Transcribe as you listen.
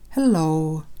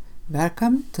Hello,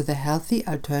 welcome to the Healthy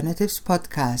Alternatives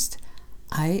podcast.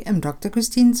 I am Dr.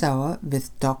 Christine Sauer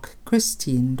with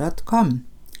DocChristine.com.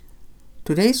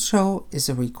 Today's show is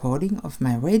a recording of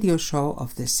my radio show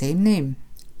of the same name.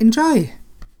 Enjoy!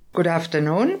 Good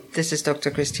afternoon, this is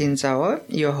Dr. Christine Sauer,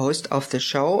 your host of the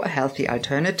show Healthy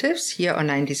Alternatives here on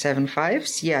 97.5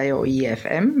 CIOE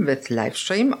FM with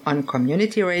livestream on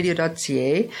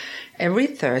communityradio.ca every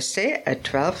Thursday at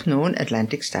 12 noon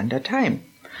Atlantic Standard Time.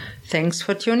 Thanks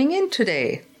for tuning in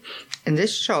today. In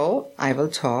this show, I will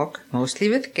talk, mostly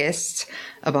with guests,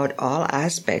 about all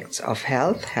aspects of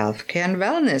health, healthcare and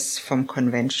wellness, from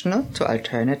conventional to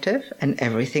alternative and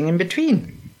everything in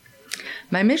between.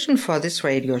 My mission for this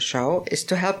radio show is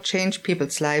to help change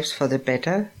people's lives for the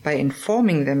better by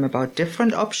informing them about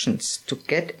different options to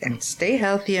get and stay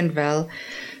healthy and well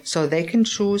so they can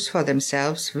choose for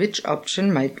themselves which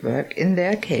option might work in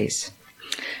their case.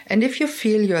 And if you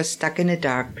feel you're stuck in a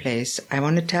dark place, I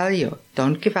want to tell you,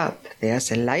 don't give up. There's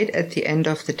a light at the end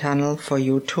of the tunnel for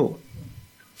you too.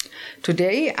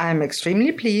 Today, I'm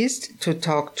extremely pleased to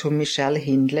talk to Michelle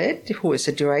Hindley, who is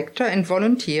a director and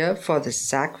volunteer for the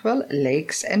Sackville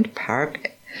Lakes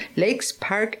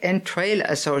Park and Trail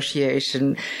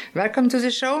Association. Welcome to the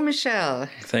show, Michelle.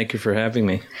 Thank you for having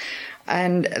me.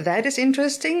 And that is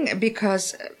interesting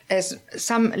because, as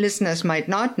some listeners might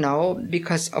not know,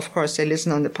 because of course they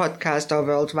listen on the podcast or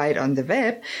worldwide on the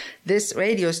web, this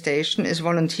radio station is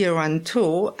volunteer run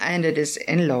too, and it is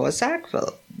in Lower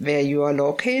Sackville, where you are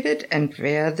located and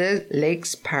where the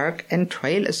Lakes Park and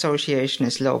Trail Association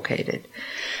is located.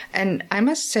 And I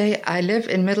must say, I live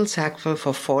in Middle Sackville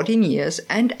for 14 years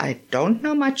and I don't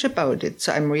know much about it.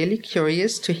 So I'm really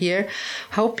curious to hear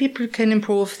how people can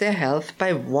improve their health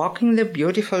by walking the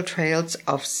beautiful trails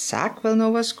of Sackville,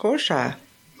 Nova Scotia.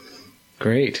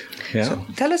 Great. Yeah. So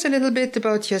tell us a little bit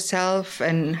about yourself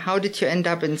and how did you end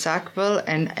up in Sackville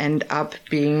and end up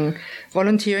being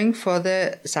volunteering for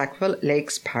the Sackville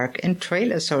Lakes Park and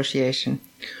Trail Association?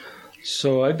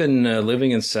 So I've been living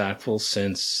in Sackville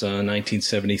since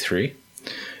 1973.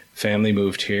 Family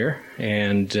moved here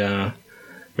and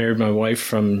married my wife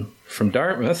from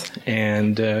Dartmouth,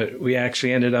 and we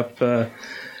actually ended up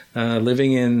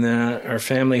living in our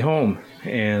family home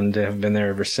and have been there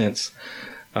ever since.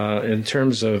 In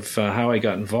terms of how I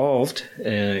got involved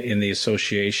in the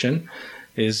association,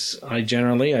 is I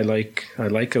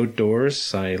like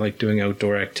outdoors. I like doing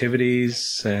outdoor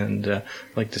activities and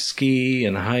like to ski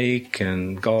and hike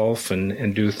and golf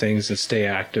and do things and stay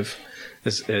active,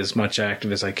 as much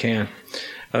active as I can.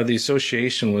 The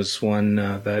association was one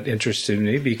that interested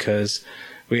me because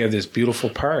we have this beautiful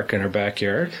park in our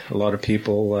backyard. A lot of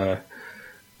people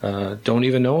don't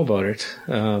even know about it.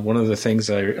 One of the things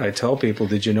I tell people,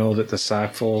 did you know that the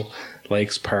Sackville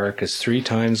Lakes Park is 3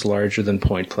 times larger than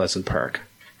Point Pleasant Park?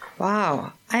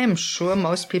 Wow. I am sure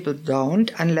most people don't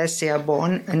unless they are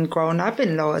born and grown up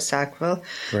in Lower Sackville.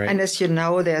 Right. And as you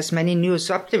know, there's many new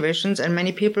subdivisions and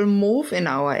many people move in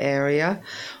our area,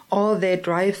 or they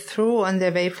drive through on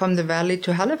their way from the valley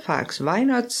to Halifax. Why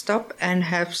not stop and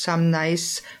have some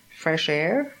nice fresh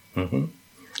air? Mm-hmm.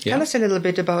 Yeah. Tell us a little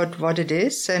bit about what it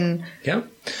is. Yeah.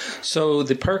 So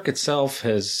the park itself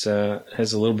has a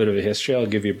little bit of a history. I'll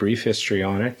give you a brief history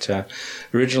on it.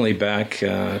 Originally back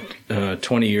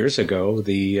 20 years ago,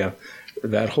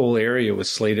 that whole area was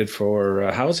slated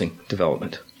for housing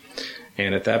development.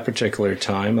 And at that particular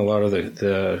time, a lot of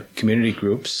the community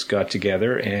groups got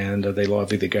together and they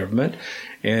lobbied the government.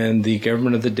 And the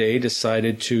government of the day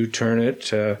decided to turn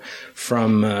it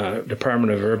from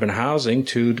Department of Urban Housing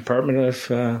to Department of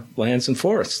Lands and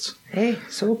Forests. Hey,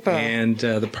 super. And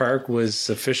the park was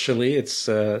officially, it's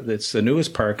the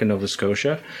newest park in Nova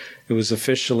Scotia. It was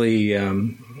officially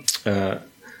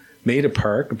made a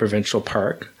provincial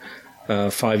park,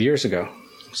 5 years ago.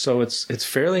 So it's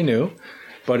fairly new.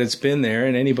 But it's been there,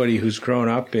 and anybody who's grown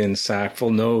up in Sackville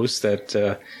knows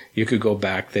that you could go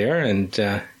back there and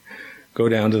go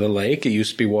down to the lake. It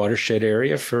used to be watershed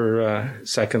area for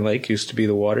Second Lake used to be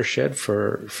the watershed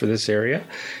for this area,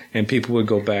 and people would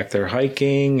go back there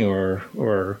hiking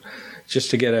or just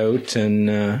to get out and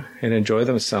enjoy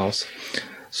themselves.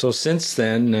 So since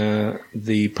then,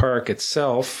 the park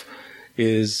itself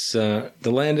is the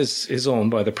land is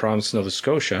owned by the province of Nova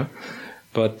Scotia.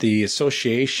 But the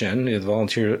association, the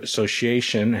Volunteer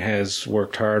Association, has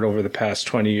worked hard over the past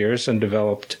 20 years and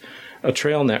developed a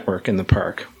trail network in the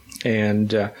park.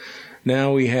 And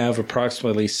now we have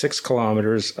approximately 6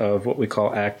 kilometers of what we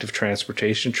call active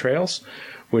transportation trails,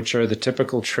 which are the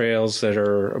typical trails that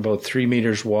are about 3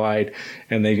 meters wide,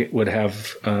 and they would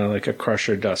have like a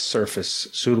crusher dust surface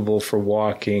suitable for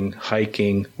walking,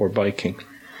 hiking, or biking.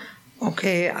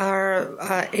 Okay, are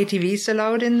ATVs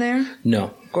allowed in there?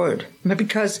 No. Good.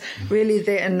 Because really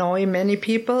they annoy many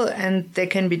people and they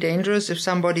can be dangerous if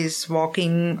somebody's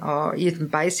walking or even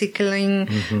bicycling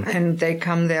and they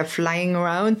come there flying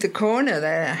around the corner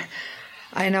there.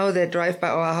 I know they drive by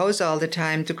our house all the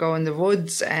time to go in the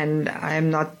woods, and I'm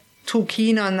not too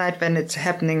keen on that when it's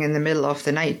happening in the middle of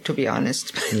the night, to be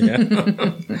honest. Yeah.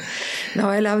 No,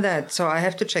 I love that. So I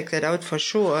have to check that out for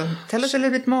sure. Tell us a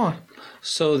little bit more.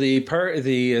 So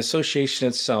the association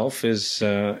itself is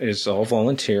all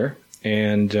volunteer,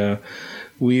 and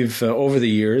we've over the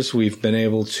years we've been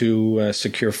able to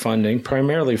secure funding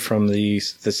primarily from the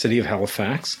city of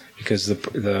Halifax, because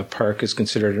the park is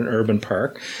considered an urban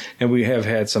park, and we have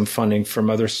had some funding from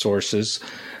other sources.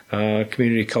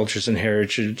 Community Cultures and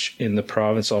Heritage in the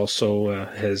province also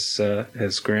has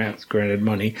granted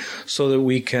money so that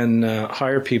we can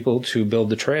hire people to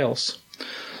build the trails.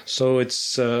 So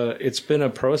it's been a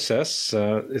process.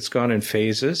 It's gone in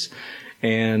phases,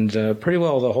 and pretty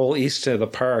well the whole east of the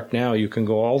park now you can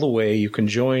go all the way. You can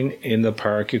join in the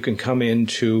park. You can come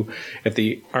into at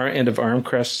the end of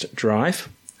Armcrest Drive.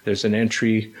 There's an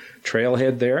entry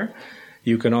trailhead there.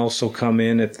 You can also come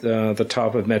in at the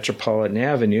top of Metropolitan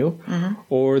Avenue,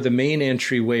 or the main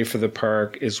entryway for the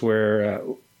park is where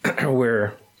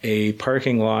a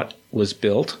parking lot was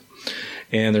built.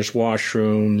 And there's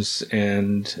washrooms,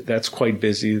 and that's quite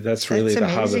busy. That's really the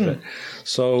hub of it.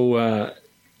 So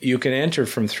you can enter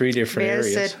from 3 different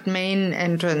areas. Where's that main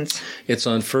entrance? It's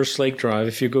on First Lake Drive.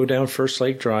 If you go down First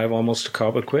Lake Drive, almost to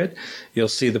Cobequid, you'll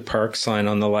see the park sign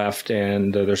on the left,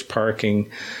 and there's parking.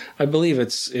 I believe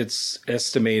it's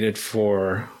estimated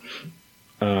for,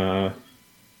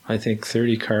 I think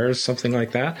 30 cars, something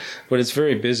like that. But it's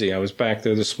very busy. I was back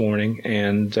there this morning,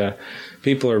 and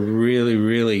people are really,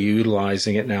 really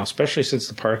utilizing it now, especially since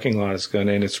the parking lot has gone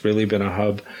in. It's really been a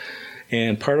hub.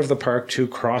 And part of the park, too,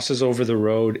 crosses over the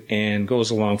road and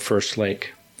goes along First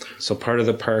Lake. So part of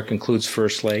the park includes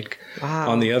First Lake. Wow.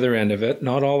 On the other end of it,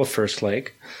 not all of First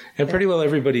Lake. And pretty well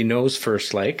everybody knows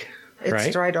First Lake.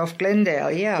 It's right off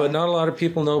Glendale, yeah. But not a lot of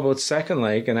people know about Second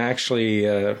Lake. And actually,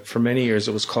 for many years,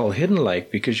 it was called Hidden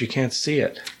Lake because you can't see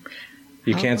it.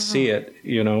 You can't see it.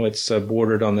 You know, it's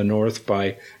bordered on the north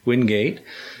by Wingate,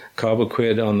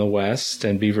 Cobequid on the west,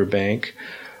 and Beaver Bank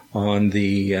on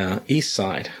the east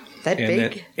side. That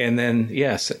big? And then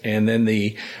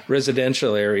the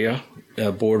residential area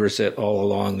borders it all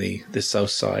along the south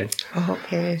side. Oh,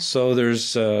 okay. So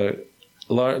there's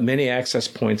many access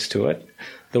points to it.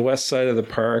 The west side of the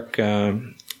park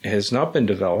has not been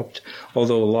developed,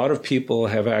 although a lot of people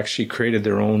have actually created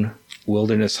their own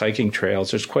wilderness hiking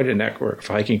trails. There's quite a network of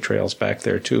hiking trails back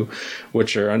there too,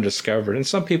 which are undiscovered. And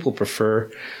some people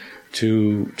prefer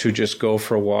to just go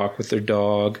for a walk with their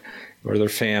dog or their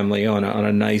family on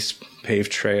a nice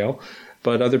paved trail.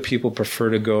 But other people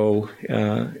prefer to go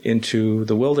into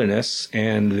the wilderness,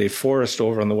 and the forest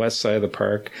over on the west side of the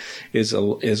park is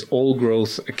old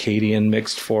growth Acadian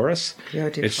mixed forest.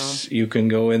 Beautiful. You can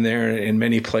go in there, and in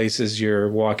many places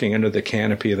you're walking under the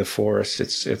canopy of the forest.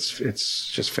 It's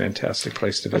just a fantastic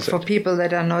place to visit. But for people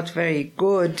that are not very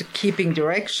good keeping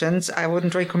directions, I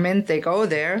wouldn't recommend they go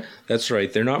there. That's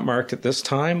right. They're not marked at this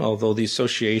time, although the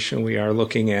association, we are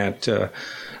looking at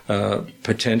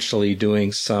potentially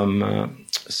doing some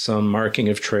marking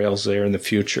of trails there in the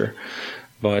future.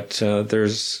 But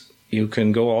you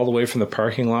can go all the way from the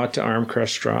parking lot to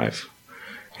Armcrest Drive,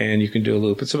 and you can do a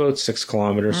loop. It's about 6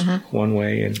 kilometers one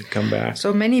way and come back.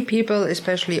 So many people,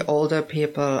 especially older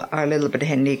people, are a little bit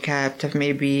handicapped, have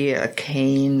maybe a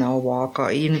cane or walk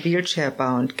or even wheelchair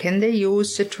bound. Can they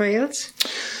use the trails?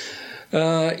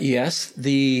 Yes,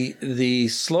 the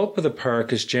slope of the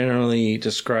park is generally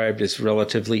described as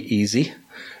relatively easy.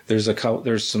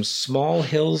 There's some small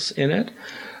hills in it,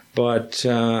 but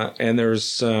and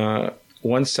there's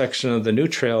one section of the new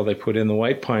trail they put in, the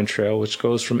White Pine Trail, which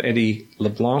goes from Eddie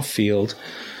LeBlanc Field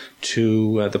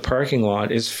to the parking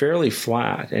lot, is fairly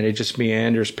flat, and it just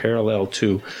meanders parallel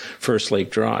to First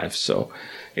Lake Drive. So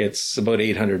it's about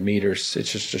 800 meters.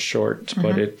 It's just a short,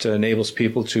 but it enables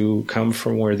people to come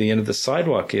from where the end of the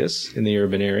sidewalk is in the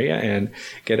urban area and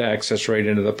get access right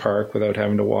into the park without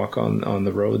having to walk on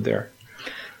the road there.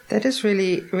 That is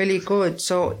really, really good.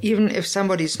 So even if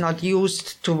somebody's not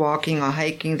used to walking or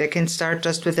hiking, they can start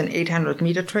just with an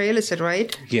 800-meter trail. Is that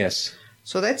right? Yes.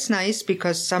 So that's nice,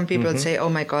 because some people say, oh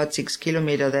my God, 6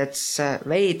 kilometers, that's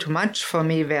way too much for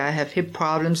me, where I have hip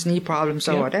problems, knee problems,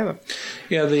 or whatever.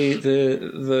 Yeah,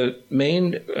 the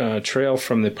main trail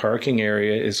from the parking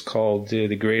area is called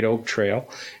the Great Oak Trail,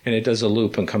 and it does a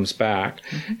loop and comes back.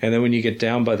 And then when you get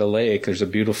down by the lake, there's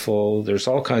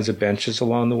all kinds of benches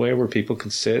along the way where people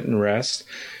can sit and rest.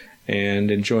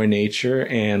 and enjoy nature.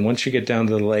 And once you get down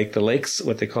to the lakes,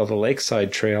 what they call the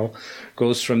Lakeside Trail,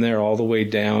 goes from there all the way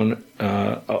down,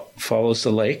 follows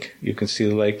the lake. You can see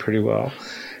the lake pretty well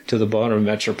to the bottom of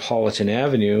Metropolitan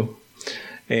Avenue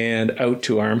and out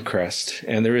to Armcrest.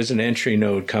 And there is an entry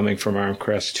node coming from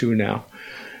Armcrest too now.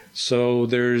 So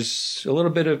there's a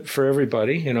little bit for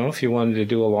everybody, if you wanted to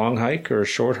do a long hike or a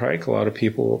short hike.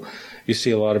 You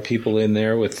see a lot of people in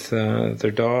there with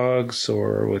their dogs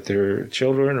or with their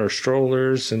children or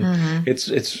strollers. And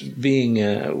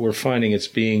we're finding it's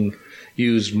being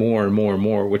used more and more and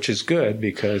more, which is good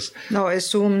because... Now, I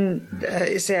assume,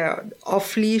 is there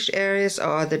off-leash areas or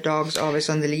are the dogs always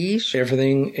on the leash?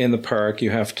 Everything in the park, you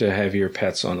have to have your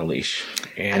pets on a leash.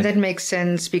 And that makes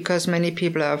sense because many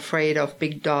people are afraid of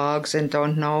big dogs and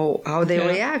don't know how they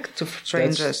react to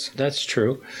strangers. That's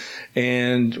true.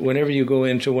 And whenever you go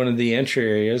into one of the entry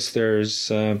areas, there's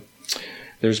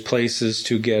places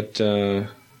to get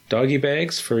doggy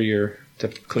bags to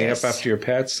clean up after your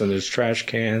pets, and there's trash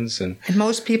cans. And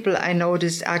most people I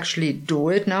notice actually do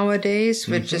it nowadays,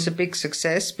 which is a big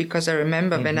success because I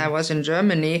remember when I was in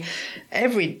Germany,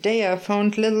 every day I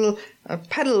found little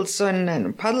puddles,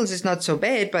 and puddles is not so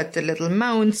bad, but the little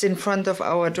mounds in front of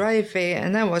our driveway,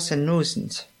 and that was a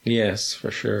nuisance. Yes,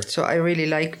 for sure. So I really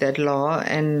like that law,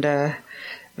 and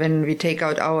when we take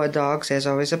out our dogs, there's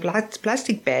always a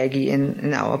plastic baggie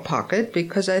in our pocket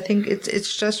because I think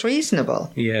it's just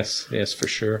reasonable. Yes, for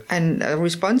sure. And a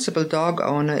responsible dog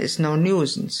owner is no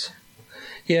nuisance.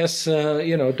 Yes,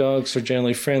 dogs are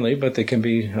generally friendly, but they can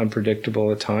be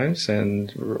unpredictable at times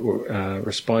and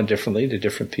respond differently to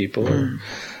different people.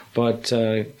 But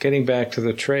getting back to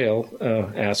the trail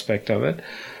aspect of it,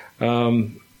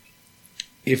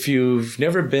 if you've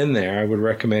never been there, I would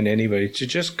recommend anybody to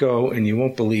just go, and you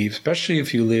won't believe, especially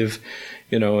if you live,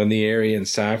 in the area in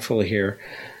Sackville here.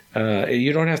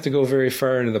 You don't have to go very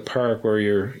far into the park where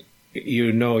you're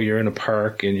in a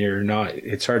park and you're not.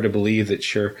 It's hard to believe that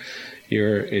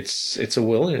it's a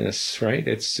wilderness, right?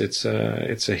 It's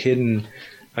a hidden,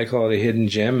 I call it a hidden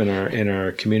gem in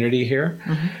our community here.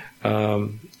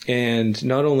 And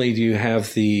not only do you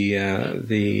have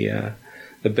the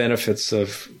benefits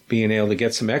of being able to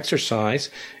get some exercise,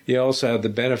 you also have the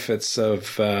benefits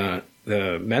of the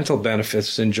mental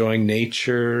benefits, enjoying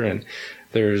nature, and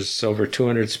there's over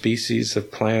 200 species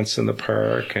of plants in the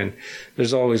park, and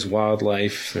there's always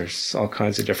wildlife. There's all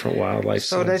kinds of different wildlife.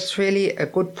 So that's really a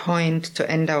good point to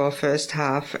end our first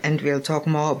half, and we'll talk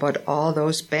more about all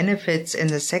those benefits in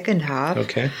the second half.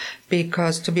 Okay.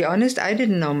 Because, to be honest, I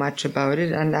didn't know much about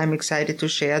it, and I'm excited to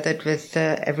share that with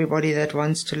everybody that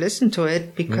wants to listen to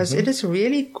it, because it is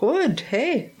really good.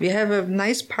 Hey, we have a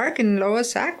nice park in Lower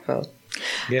Sackville.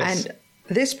 Yes. And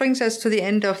this brings us to the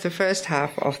end of the first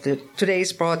half of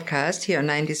today's broadcast here on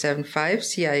 97.5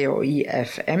 CIOE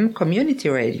FM Community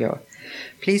Radio.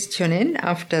 Please tune in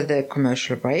after the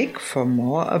commercial break for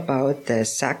more about the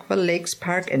Sackville Lakes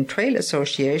Park and Trail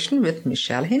Association with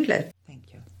Michelle Hindlett. Thank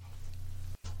you.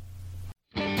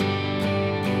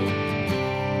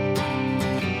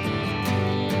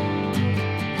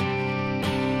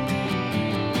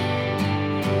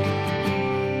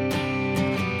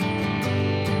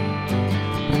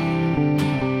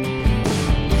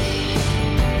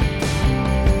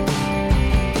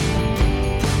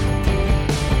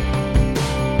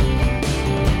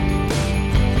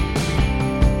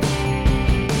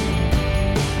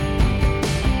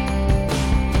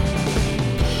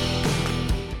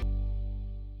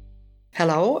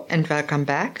 Hello and welcome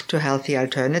back to Healthy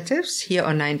Alternatives here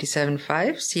on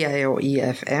 97.5 CIOE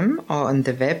FM or on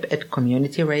the web at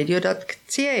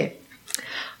communityradio.ca.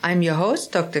 I'm your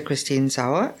host, Dr. Christine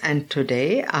Sauer, and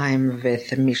today I'm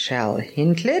with Michelle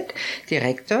Hindlett,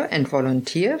 Director and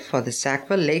Volunteer for the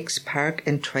Sackville Lakes Park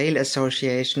and Trail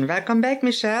Association. Welcome back,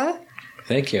 Michelle.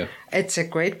 Thank you. It's a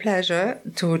great pleasure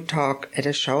to talk at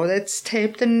a show that's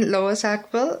taped in Lower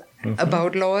Sackville.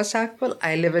 About Lower Sackville.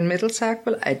 I live in Middle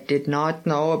Sackville. I did not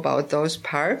know about those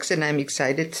parks, and I'm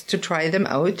excited to try them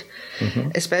out,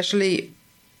 especially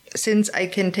since I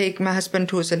can take my husband,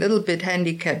 who is a little bit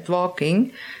handicapped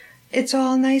walking. It's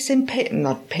all nice and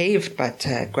not paved, but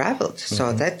graveled.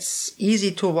 So that's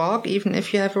easy to walk, even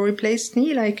if you have a replaced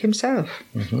knee like himself.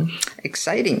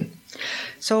 Exciting.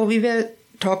 So we were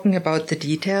talking about the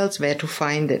details, where to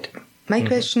find it. My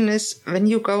question is, when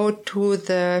you go to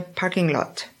the parking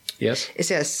lot, yes, is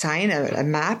there a sign, a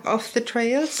map of the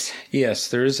trails? Yes,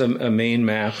 there is a main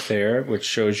map there which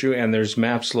shows you, and there's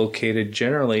maps located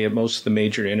generally at most of the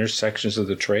major intersections of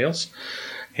the trails.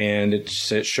 And it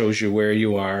shows you where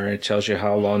you are. It tells you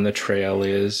how long the trail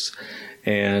is.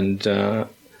 And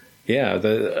Yeah,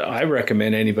 I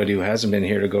recommend anybody who hasn't been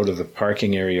here to go to the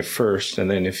parking area first, and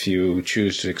then if you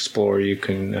choose to explore, you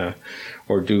can,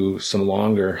 or do some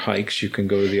longer hikes, you can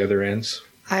go to the other ends.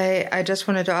 I just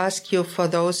wanted to ask you, for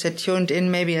those that tuned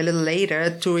in maybe a little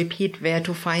later, to repeat where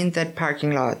to find that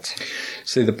parking lot.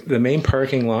 So the main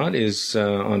parking lot is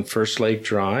on First Lake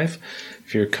Drive.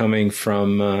 If you're coming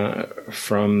from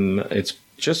it's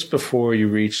just before you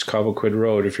reach Cobequid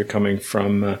Road. If you're coming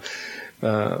from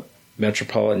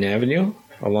Metropolitan Avenue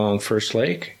along First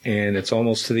Lake, and it's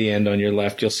almost to the end on your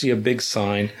left, you'll see a big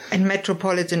sign. And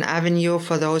Metropolitan Avenue,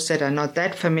 for those that are not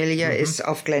that familiar, is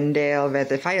off Glendale, where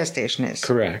the fire station is.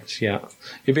 Correct, yeah.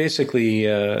 You basically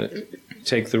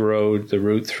take the route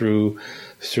through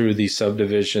the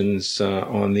subdivisions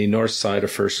on the north side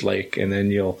of First Lake, and then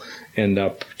you'll end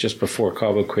up, just before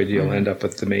Cobequid, you'll end up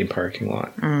at the main parking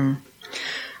lot.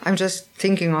 I'm just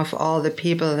thinking of all the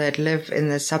people that live in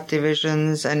the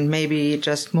subdivisions and maybe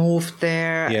just moved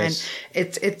there. Yes.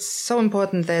 And it's so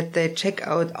important that they check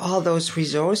out all those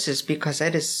resources, because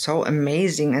that is so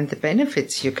amazing, and the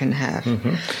benefits you can have.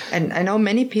 And I know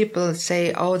many people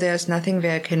say, oh, there's nothing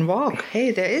where I can walk. Hey,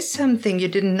 there is something, you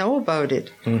didn't know about it.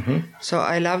 So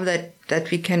I love that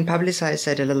we can publicize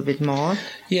that a little bit more.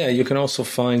 Yeah, you can also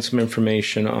find some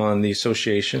information on the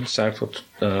association, Sackville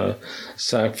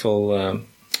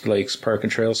Lakes Park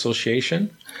and Trail Association,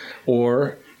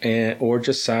 or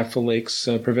just Sackville Lakes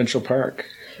Provincial Park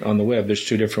on the web. There's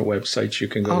two different websites you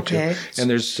can go to. And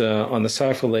there's on the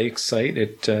Sackville Lakes site,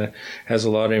 it has a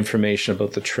lot of information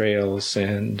about the trails,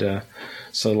 and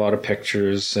so a lot of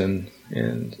pictures, and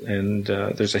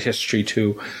there's a history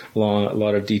too, a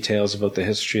lot of details about the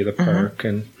history of the park.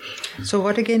 And so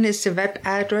what again is the web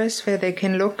address where they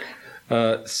can look?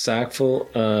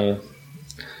 Sackville.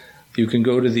 You can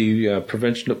go to the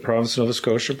Province of Nova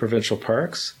Scotia Provincial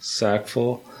Parks,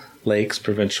 Sackville Lakes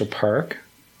Provincial Park,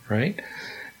 right?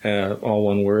 All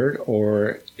one word.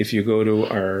 Or if you go to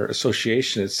our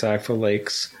association, it's Sackville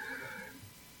Lakes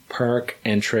Park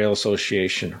and Trail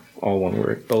Association, all one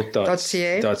word. Both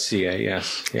 .ca? .ca,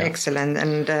 yes. Yeah. Excellent.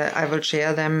 And I will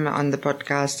share them on the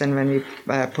podcast and when we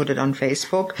put it on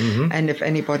Facebook. And if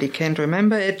anybody can't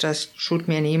remember it, just shoot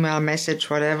me an email, message,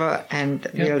 whatever, and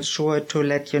we'll sure to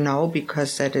let you know,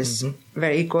 because that is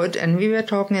very good. And we were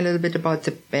talking a little bit about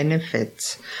the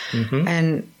benefits.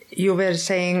 And you were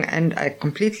saying, and I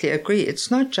completely agree, it's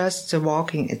not just the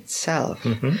walking itself.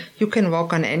 You can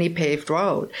walk on any paved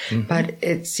road, but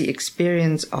it's the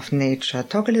experience of nature.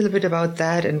 Talk a little bit about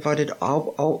that and what it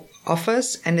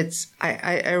offers. And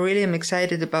I really am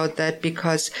excited about that,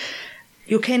 because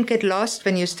you can't get lost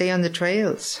when you stay on the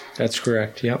trails. That's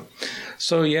correct, yeah.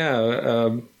 So,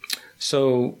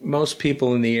 so most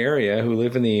people in the area, who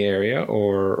live in the area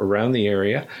or around the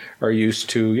area, are used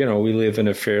to, we live in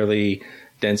a fairly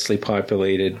densely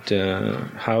populated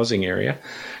housing area.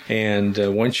 And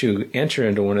once you enter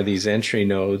into one of these entry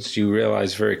nodes, you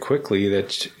realize very quickly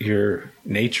that your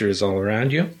nature is all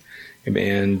around you.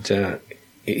 And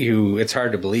it's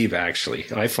hard to believe, actually.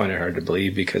 I find it hard to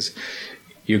believe, because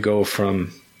you go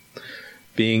from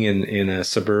being in a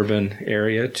suburban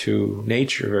area to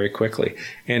nature very quickly.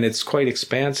 And it's quite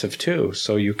expansive too.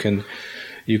 So you can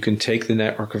take the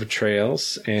network of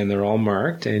trails, and they're all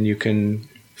marked, and you can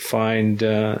find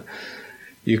different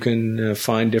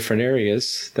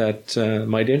areas that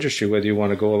might interest you, whether you want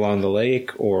to go along the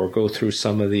lake or go through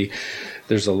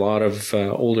there's a lot of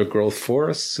older growth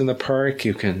forests in the park.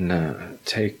 You can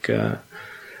take, it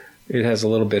has a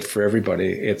little bit for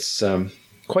everybody. It's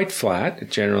quite flat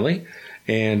generally,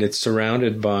 and it's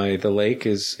surrounded by, the lake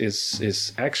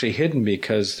is actually hidden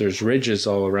because there's ridges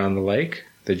all around the lake,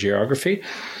 the geography.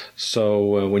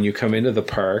 So when you come into the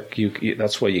park,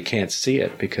 that's why you can't see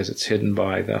it, because it's hidden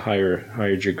by the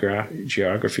higher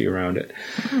geography around it.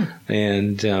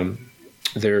 And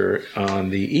there on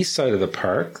the east side of the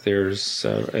park, there's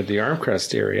at the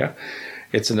Armcrest area.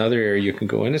 It's another area you can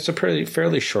go in. It's a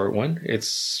fairly short one.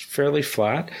 It's fairly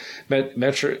flat.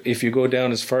 If you go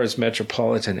down as far as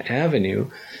Metropolitan Avenue,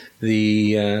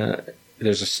 there's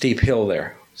a steep hill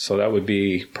there. So that would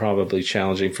be probably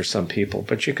challenging for some people,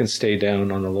 but you can stay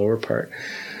down on the lower part.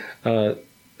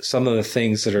 Some of the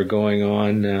things that are going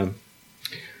on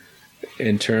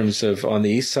in terms of, on the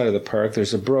east side of the park,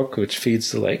 there's a brook which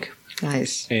feeds the lake.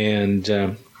 Nice.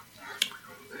 And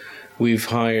we've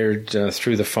hired,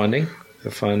 through the funding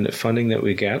the funding that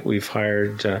we get, we've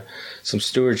hired some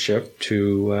stewardship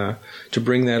to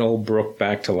bring that old brook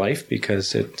back to life,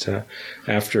 because it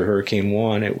after Hurricane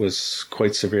Juan, it was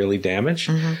quite severely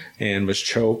damaged and was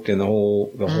choked, and the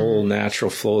whole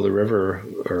natural flow of the river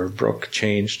or brook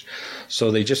changed.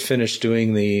 So they just finished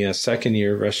doing the second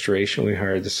year restoration. We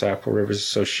hired the Sackville Rivers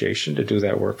Association to do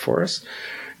that work for us,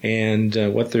 and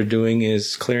what they're doing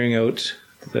is clearing out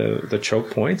the choke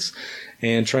points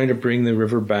and trying to bring the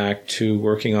river back to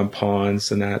working on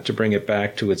ponds and that, to bring it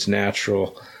back to its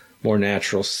more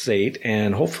natural state,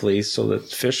 and hopefully so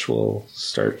that fish will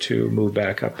start to move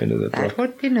back up into the brook. That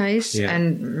would be nice. Yeah.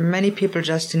 And many people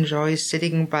just enjoy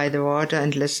sitting by the water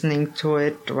and listening to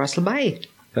it rustle by.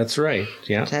 That's right,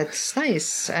 yeah. That's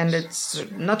nice. And it's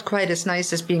not quite as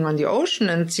nice as being on the ocean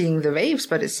and seeing the waves,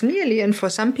 but it's nearly, and for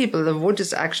some people, the woods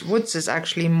is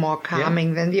actually more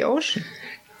calming than the ocean.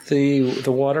 The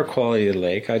water quality of the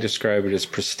lake, I describe it as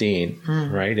pristine,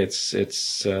 right? It's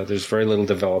there's very little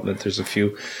development. There's a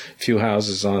few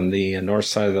houses on the north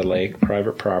side of the lake,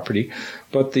 private property,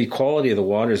 but the quality of the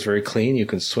water is very clean. You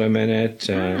can swim in it.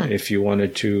 If you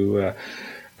wanted to,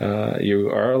 you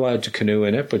are allowed to canoe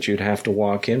in it, but you'd have to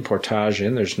walk in, portage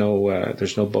in. There's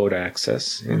no boat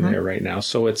access in there right now.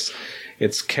 So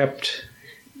it's kept,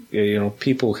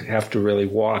 people have to really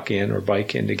walk in or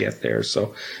bike in to get there.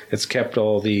 So it's kept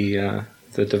all the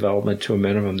development to a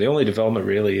minimum. The only development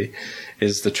really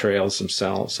is the trails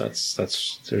themselves.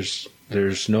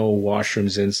 There's no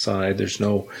washrooms inside. There's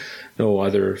no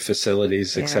other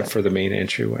facilities except for the main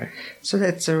entryway. So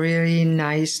that's a really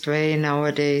nice way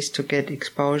nowadays to get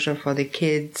exposure for the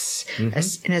kids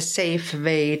in a safe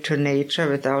way to nature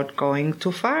without going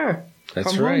too far.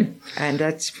 That's right. Home. And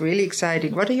that's really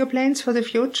exciting. What are your plans for the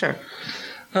future?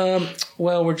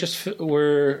 Well,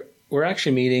 we're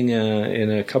actually meeting in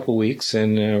a couple weeks,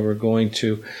 and we're going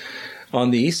to,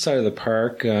 on the east side of the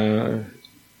park,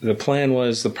 the plan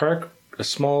was a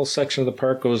small section of the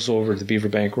park goes over to Beaver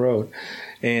Bank Road.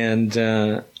 And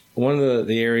one of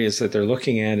the areas that they're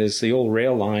looking at is the old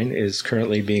rail line is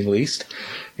currently being leased.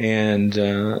 And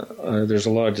there's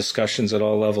a lot of discussions at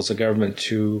all levels of government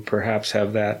to perhaps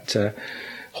have that,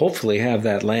 hopefully have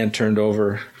that land turned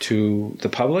over to the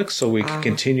public so we can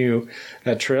continue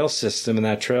that trail system. And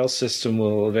that trail system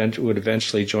would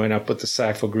eventually join up with the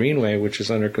Sackville Greenway, which is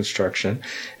under construction,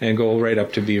 and go right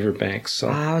up to Beaver Bank. So,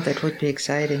 wow, that would be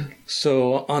exciting.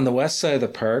 So on the west side of the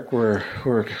park, we're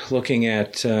looking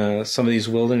at some of these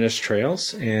wilderness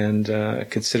trails and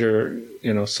consider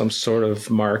some sort of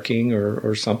marking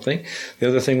or something. The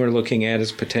other thing we're looking at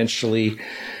is potentially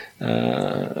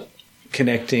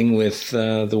connecting with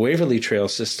the Waverley Trail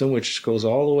system, which goes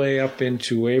all the way up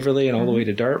into Waverley and all the way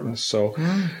to Dartmouth. So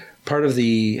part of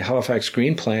the Halifax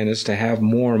Green Plan is to have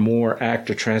more and more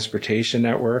active transportation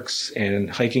networks and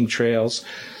hiking trails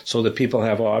so that people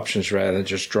have options rather than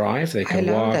just drive. They can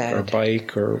walk or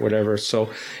bike or whatever.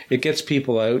 So it gets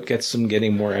people out, gets them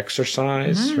getting more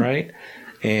exercise, right?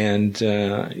 And,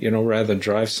 rather than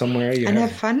drive somewhere.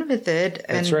 Have fun with it.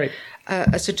 That's right.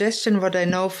 A suggestion, what I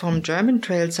know from German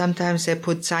trails, sometimes they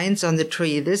put signs on the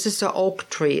tree. This is an oak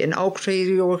tree. An oak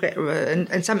tree,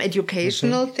 and some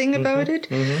educational thing about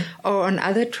it. Or on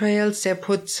other trails, they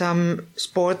put some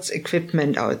sports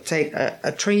equipment out, say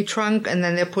a tree trunk, and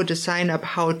then they put a sign up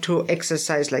how to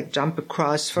exercise, like jump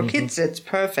across. For kids, it's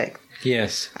perfect.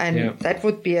 Yes. And that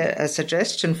would be a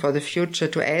suggestion for the future,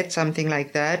 to add something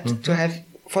like that, to have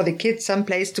for the kids some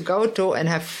place to go to and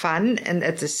have fun, and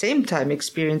at the same time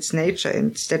experience nature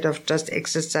instead of just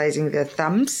exercising their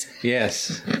thumbs.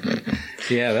 Yes.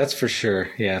 Yeah, that's for sure.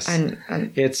 Yes. And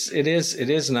it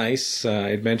is nice.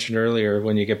 I mentioned earlier,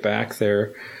 when you get back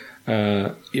there,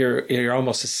 you're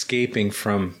almost escaping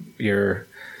from your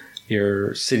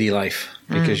city life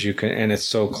because you can, and it's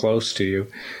so close to you.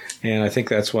 And I think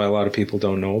that's why a lot of people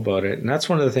don't know about it. And that's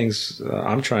one of the things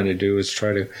I'm trying to do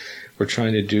we're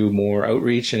trying to do more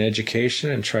outreach and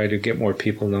education and try to get more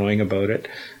people knowing about it.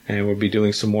 And we'll be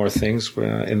doing some more things.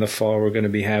 In the fall, we're going to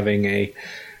be having a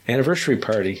anniversary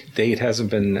party. Date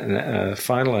hasn't been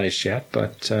finalized yet,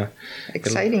 but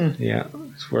exciting.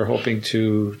 We're hoping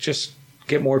to just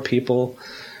get more people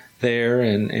there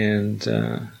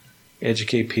and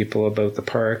educate people about the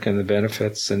park and the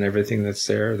benefits and everything that's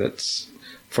there. That's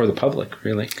for the public,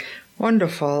 really.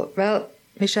 Wonderful. Well,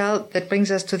 Michel, that brings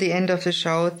us to the end of the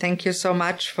show. Thank you so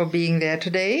much for being there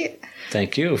today.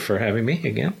 Thank you for having me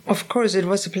again. Of course, it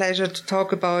was a pleasure to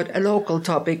talk about a local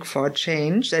topic for a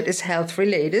change that is health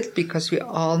related, because we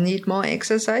all need more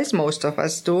exercise. Most of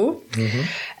us do.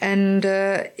 And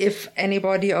if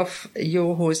anybody of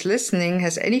you who is listening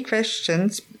has any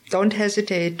questions, Don't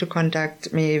hesitate to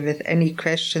contact me with any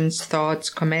questions, thoughts,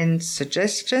 comments,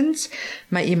 suggestions.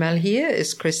 My email here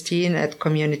is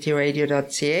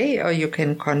christine@communityradio.ca, or you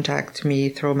can contact me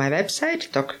through my website,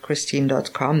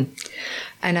 drchristine.com.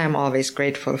 And I'm always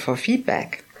grateful for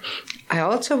feedback. I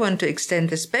also want to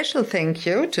extend a special thank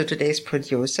you to today's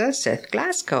producer, Seth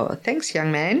Glasgow. Thanks,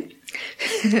 young man.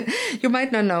 You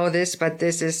might not know this, but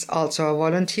this is also a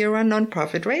volunteer-run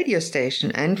non-profit radio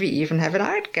station, and we even have an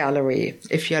art gallery.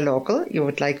 If you're local, you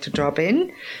would like to drop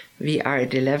in, we are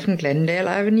at 11 Glendale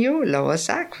Avenue, Lower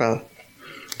Sackville.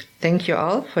 Thank you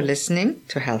all for listening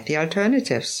to Healthy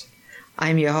Alternatives.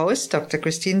 I'm your host, Dr.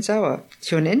 Christine Sauer.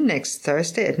 Tune in next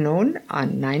Thursday at noon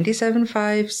on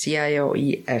 97.5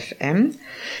 CIOE FM,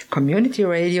 community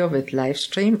radio with live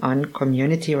stream on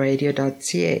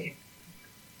communityradio.ca.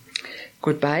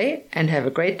 Goodbye and have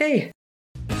a great day.